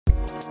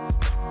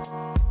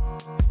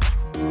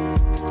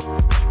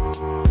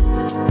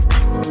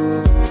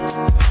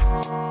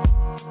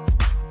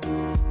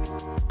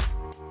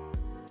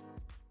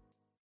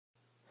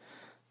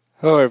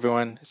Hello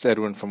everyone, it's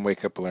Edwin from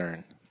Wake Up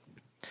Learn.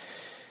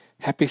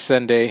 Happy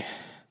Sunday,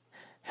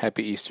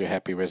 happy Easter,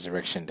 happy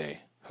Resurrection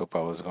Day. Hope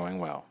all is going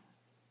well.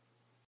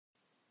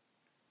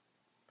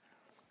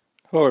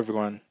 Hello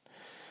everyone.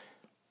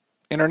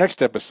 In our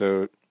next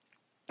episode,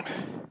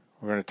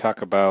 we're going to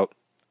talk about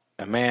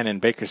a man in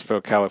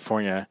Bakersfield,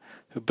 California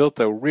who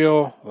built a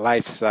real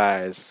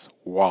life-size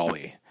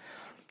WALL-E.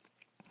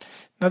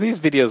 Now these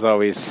videos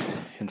always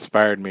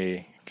inspired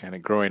me kind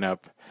of growing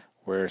up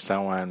where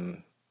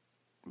someone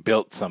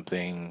built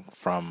something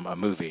from a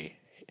movie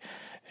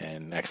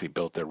and actually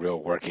built a real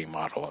working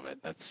model of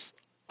it. That's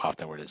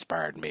often what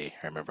inspired me.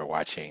 I remember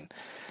watching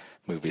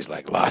movies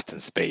like Lost in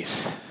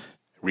Space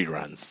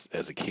reruns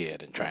as a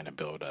kid and trying to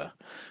build a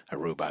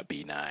robot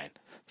B9.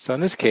 So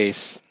in this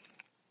case,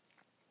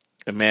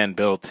 a man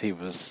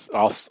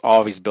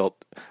always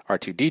built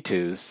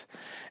R2-D2s,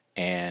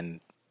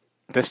 and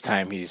this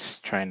time he's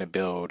trying to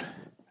built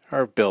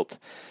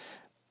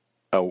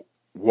a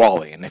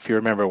WALL-E. And if you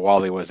remember,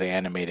 WALL-E was the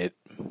animated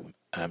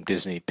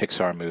Disney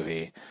Pixar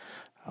movie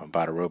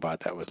about a robot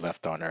that was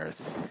left on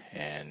Earth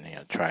and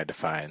tried to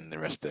find the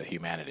rest of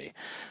humanity.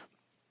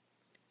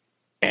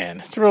 And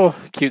it's a real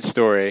cute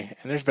story,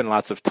 and there's been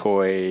lots of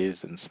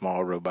toys and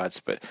small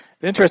robots, but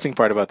the interesting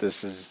part about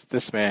this is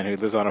this man who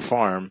lives on a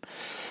farm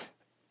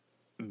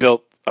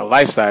built a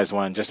life-size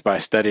one just by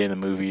studying the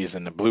movies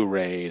and the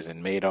Blu-rays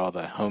and made all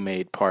the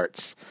homemade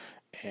parts.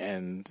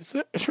 And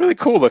it's really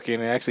cool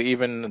looking, actually,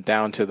 even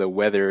down to the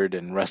weathered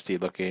and rusty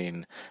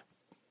looking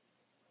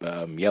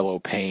yellow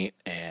paint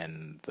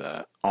and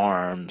the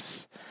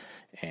arms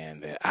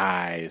and the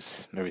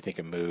eyes and everything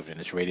can move, and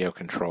it's radio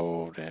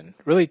controlled, and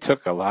really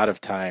took a lot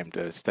of time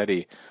to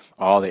study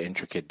all the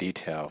intricate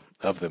detail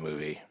of the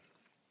movie.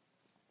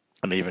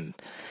 And even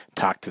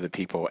talked to the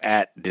people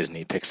at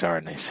Disney Pixar,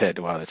 and they said,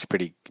 wow, that's a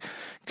pretty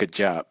good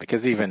job,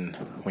 because even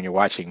when you're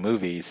watching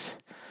movies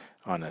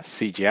on a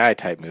CGI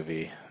type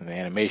movie, the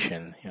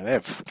animation, they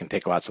can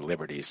take lots of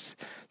liberties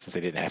since they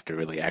didn't have to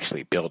really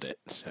actually build it.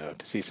 So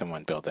to see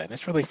someone build that,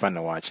 it's really fun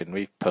to watch. And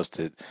we've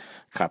posted a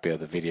copy of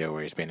the video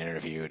where he's being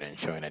interviewed and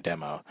showing a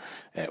demo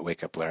at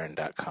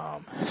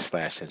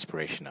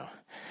wakeuplearn.com/inspirational.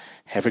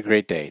 Have a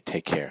great day.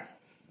 Take care.